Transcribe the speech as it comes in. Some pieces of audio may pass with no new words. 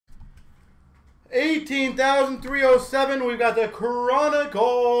18,307. We've got the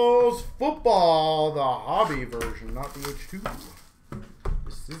Chronicles football, the hobby version, not the H2.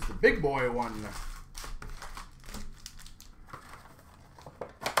 This is the big boy one.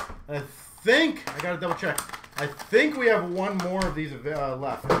 I think, I gotta double check. I think we have one more of these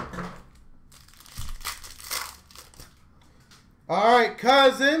left. All right,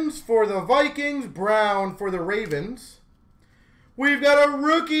 Cousins for the Vikings, Brown for the Ravens. We've got a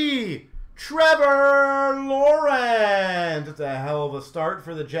rookie, Trevor Lawrence. It's a hell of a start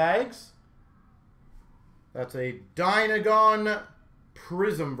for the Jags. That's a Dynagon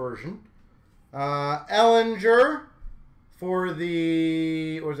Prism version. Ellinger for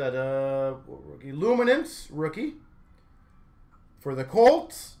the, what was that, rookie? Luminance, rookie. For the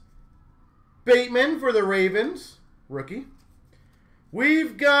Colts. Bateman for the Ravens, rookie.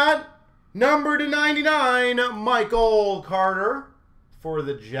 We've got number /99, Michael Carter for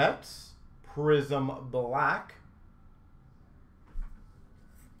the Jets, Prism Black.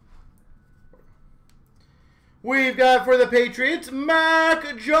 We've got for the Patriots,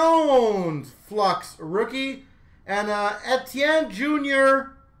 Mac Jones, Flux rookie, and Etienne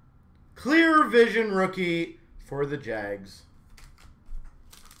Jr., Clear Vision rookie for the Jags.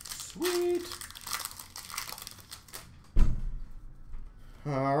 Sweet.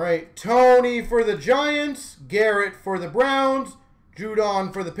 All right, Tony for the Giants, Garrett for the Browns,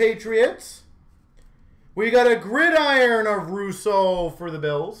 Judon for the Patriots. We got a gridiron of Rousseau for the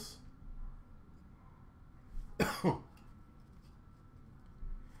Bills.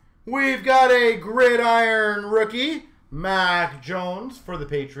 We've got a gridiron rookie, Mac Jones for the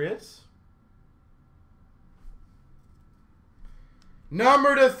Patriots.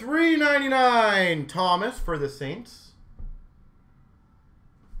 Number /399, Thomas for the Saints.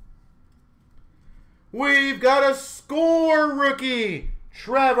 We've got a score rookie,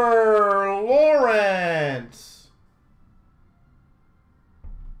 Trevor Lawrence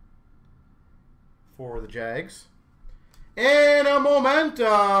for the Jags. And a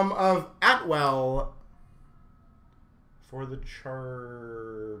momentum of Atwell for the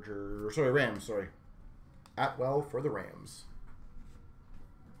Rams, sorry. Atwell for the Rams.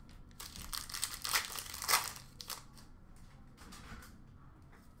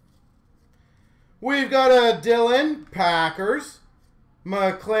 We've got a Dylan, Packers.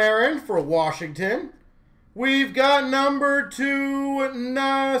 McLaren for Washington. We've got number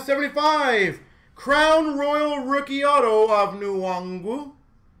 /275, Crown Royal Rookie Auto of Nwangwu.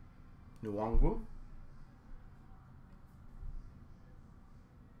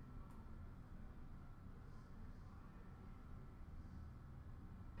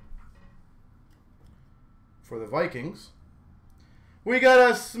 For the Vikings. We got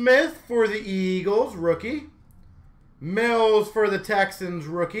a Smith for the Eagles, rookie. Mills for the Texans,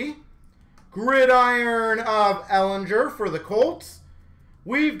 rookie. Gridiron of Ellinger for the Colts.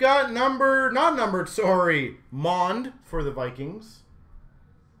 We've got Mond for the Vikings.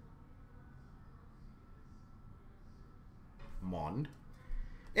 Mond.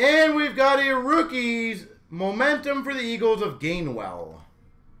 And we've got a rookies momentum for the Eagles of Gainwell.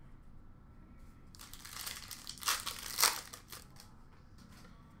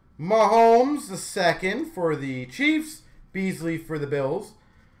 Mahomes, the second for the Chiefs. Beasley for the Bills.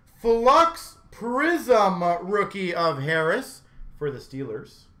 Flux Prism rookie of Harris for the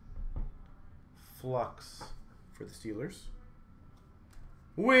Steelers. Flux for the Steelers.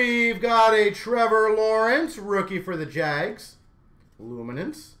 We've got a Trevor Lawrence rookie for the Jags.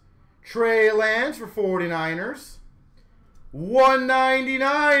 Luminance. Trey Lance for 49ers.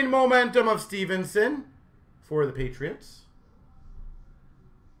 199 momentum of Stevenson for the Patriots.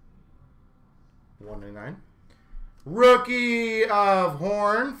 199. Rookie of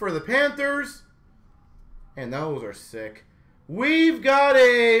Horn for the Panthers. And those are sick. We've got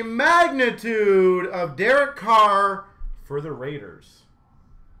a magnitude of Derek Carr for the Raiders.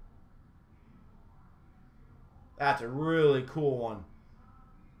 That's a really cool one.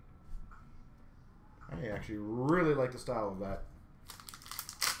 I actually really like the style of that.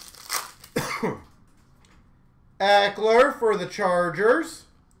 Eckler for the Chargers.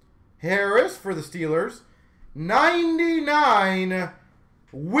 Harris for the Steelers. 99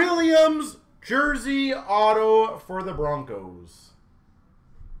 Williams jersey auto for the Broncos.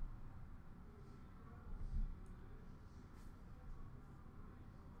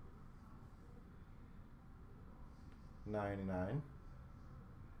 99.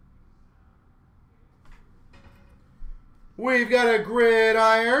 We've got a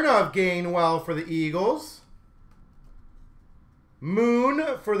gridiron of Gainwell for the Eagles. Moon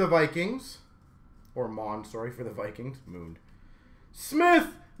for the Vikings. Or Mond, sorry, for the Vikings. Moon.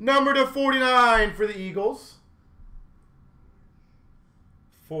 Smith, Number to 49 for the Eagles.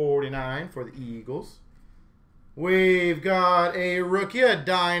 49 for the Eagles. We've got a rookie, a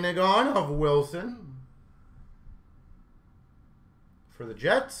Dynagon of Wilson for the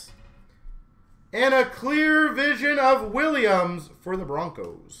Jets. And a clear vision of Williams for the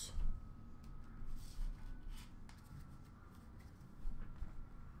Broncos.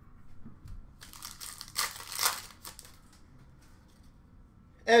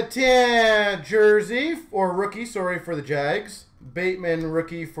 Etienne jersey, or rookie, sorry, for the Jags. Bateman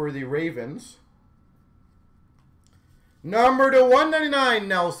rookie for the Ravens. Number to 199,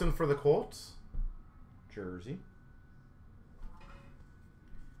 Nelson for the Colts. Jersey.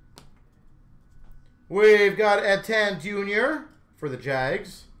 We've got Etienne Jr. for the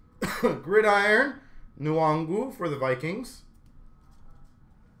Jags. Gridiron, Nwangu for the Vikings.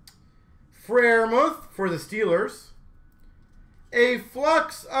 Freiermuth for the Steelers. A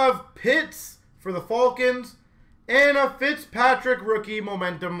flux of Pitts for the Falcons. And a Fitzpatrick rookie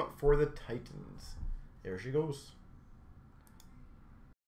momentum for the Titans. There she goes.